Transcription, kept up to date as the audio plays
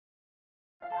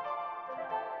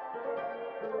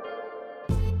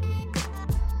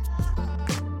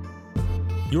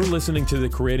You're listening to the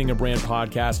Creating a Brand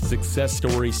Podcast Success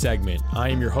Story segment. I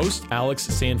am your host, Alex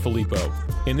Sanfilippo.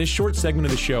 In this short segment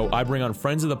of the show, I bring on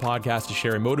friends of the podcast to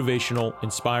share a motivational,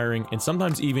 inspiring, and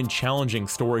sometimes even challenging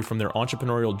story from their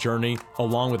entrepreneurial journey,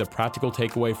 along with a practical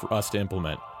takeaway for us to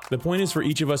implement. The point is for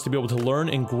each of us to be able to learn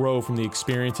and grow from the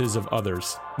experiences of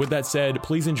others. With that said,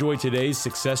 please enjoy today's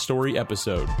Success Story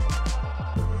episode.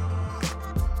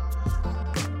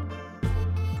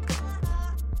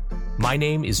 My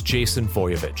name is Jason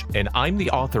Voyevich, and I'm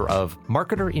the author of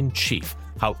Marketer in Chief: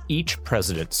 How Each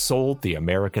President Sold the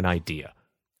American Idea.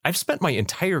 I've spent my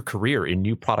entire career in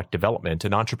new product development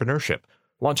and entrepreneurship,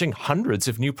 launching hundreds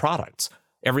of new products,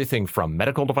 everything from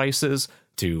medical devices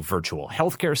to virtual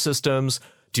healthcare systems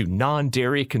to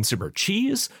non-dairy consumer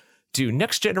cheese to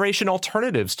next-generation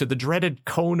alternatives to the dreaded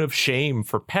cone of shame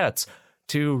for pets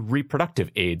to reproductive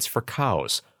aids for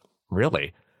cows.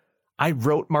 Really? I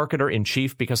wrote Marketer in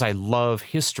Chief because I love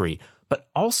history, but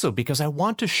also because I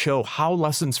want to show how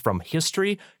lessons from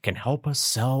history can help us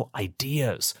sell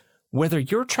ideas. Whether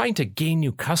you're trying to gain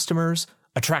new customers,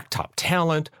 attract top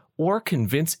talent, or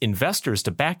convince investors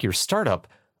to back your startup,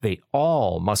 they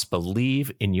all must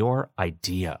believe in your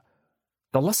idea.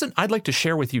 The lesson I'd like to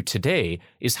share with you today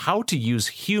is how to use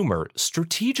humor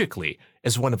strategically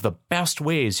as one of the best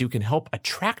ways you can help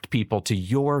attract people to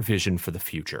your vision for the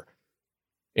future.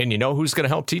 And you know who's going to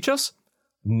help teach us?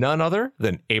 None other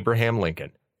than Abraham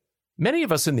Lincoln. Many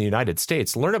of us in the United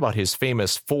States learn about his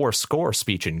famous 4-score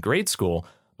speech in grade school,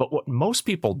 but what most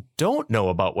people don't know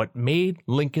about what made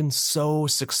Lincoln so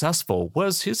successful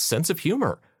was his sense of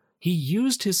humor. He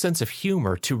used his sense of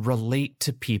humor to relate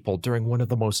to people during one of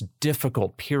the most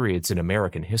difficult periods in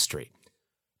American history.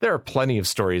 There are plenty of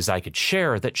stories I could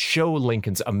share that show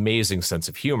Lincoln's amazing sense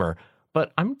of humor,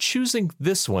 but I'm choosing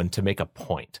this one to make a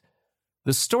point.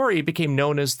 The story became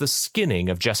known as the skinning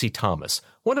of Jesse Thomas,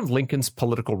 one of Lincoln's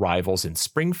political rivals in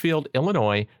Springfield,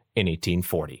 Illinois, in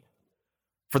 1840.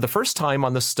 For the first time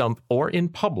on the stump or in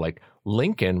public,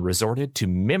 Lincoln resorted to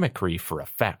mimicry for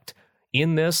effect.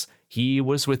 In this, he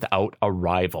was without a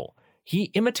rival.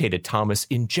 He imitated Thomas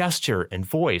in gesture and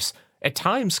voice, at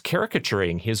times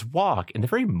caricaturing his walk and the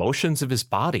very motions of his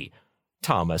body.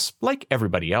 Thomas, like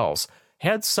everybody else,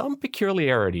 had some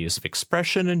peculiarities of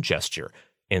expression and gesture,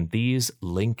 and these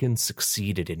Lincoln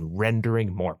succeeded in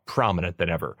rendering more prominent than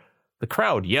ever. The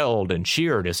crowd yelled and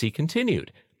cheered as he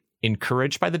continued.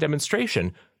 Encouraged by the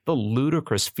demonstration, the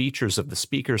ludicrous features of the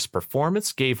speaker's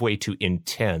performance gave way to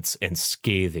intense and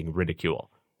scathing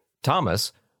ridicule.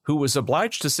 Thomas, who was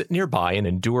obliged to sit nearby and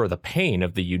endure the pain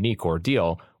of the unique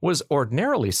ordeal, was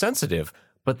ordinarily sensitive,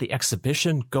 but the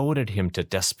exhibition goaded him to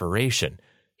desperation.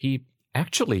 He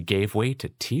actually gave way to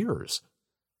tears.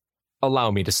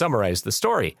 Allow me to summarize the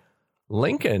story.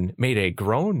 Lincoln made a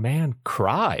grown man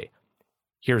cry.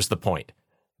 Here's the point.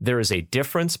 There is a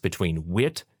difference between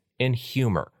wit and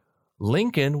humor.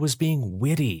 Lincoln was being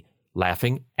witty,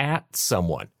 laughing at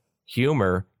someone.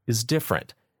 Humor is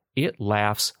different. It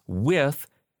laughs with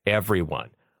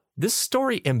everyone. This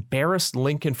story embarrassed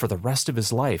Lincoln for the rest of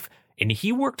his life, and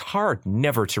he worked hard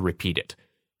never to repeat it.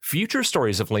 Future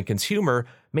stories of Lincoln's humor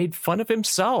made fun of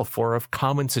himself or of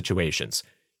common situations.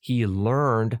 He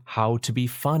learned how to be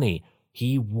funny.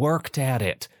 He worked at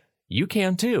it. You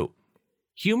can too.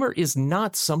 Humor is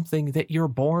not something that you're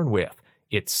born with.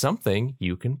 It's something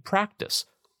you can practice.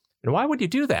 And why would you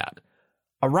do that?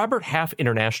 A Robert Half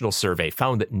International survey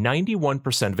found that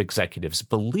 91% of executives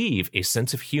believe a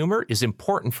sense of humor is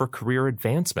important for career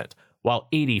advancement, while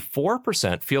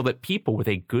 84% feel that people with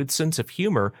a good sense of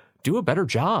humor do a better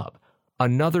job.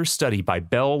 Another study by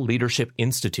Bell Leadership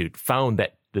Institute found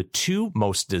that the two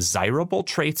most desirable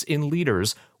traits in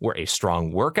leaders were a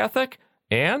strong work ethic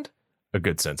and a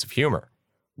good sense of humor.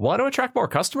 Want to attract more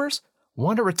customers?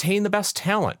 Want to retain the best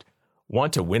talent?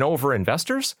 Want to win over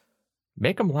investors?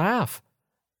 Make them laugh.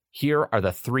 Here are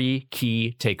the 3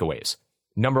 key takeaways.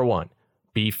 Number 1,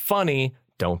 be funny,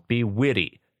 don't be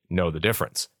witty. Know the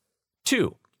difference.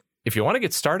 2, if you want to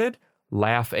get started,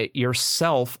 laugh at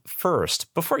yourself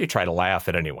first before you try to laugh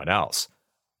at anyone else.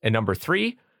 And number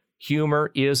 3,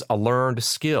 humor is a learned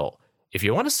skill. If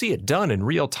you want to see it done in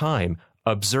real time,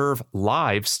 observe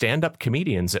live stand-up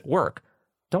comedians at work.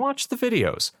 Don't watch the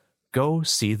videos. Go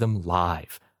see them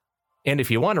live. And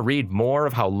if you want to read more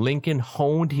of how Lincoln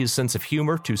honed his sense of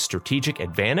humor to strategic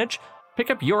advantage, pick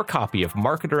up your copy of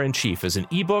Marketer in Chief as an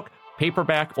ebook,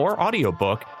 paperback, or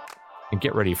audiobook, and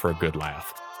get ready for a good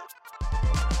laugh.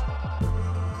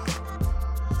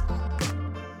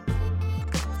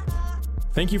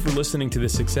 Thank you for listening to the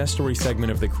success story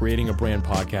segment of the Creating a Brand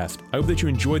podcast. I hope that you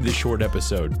enjoyed this short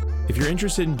episode. If you're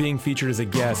interested in being featured as a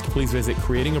guest, please visit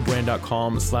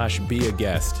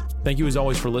creatingabrand.com/be-a-guest. Thank you as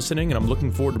always for listening, and I'm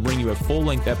looking forward to bringing you a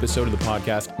full-length episode of the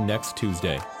podcast next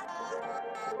Tuesday.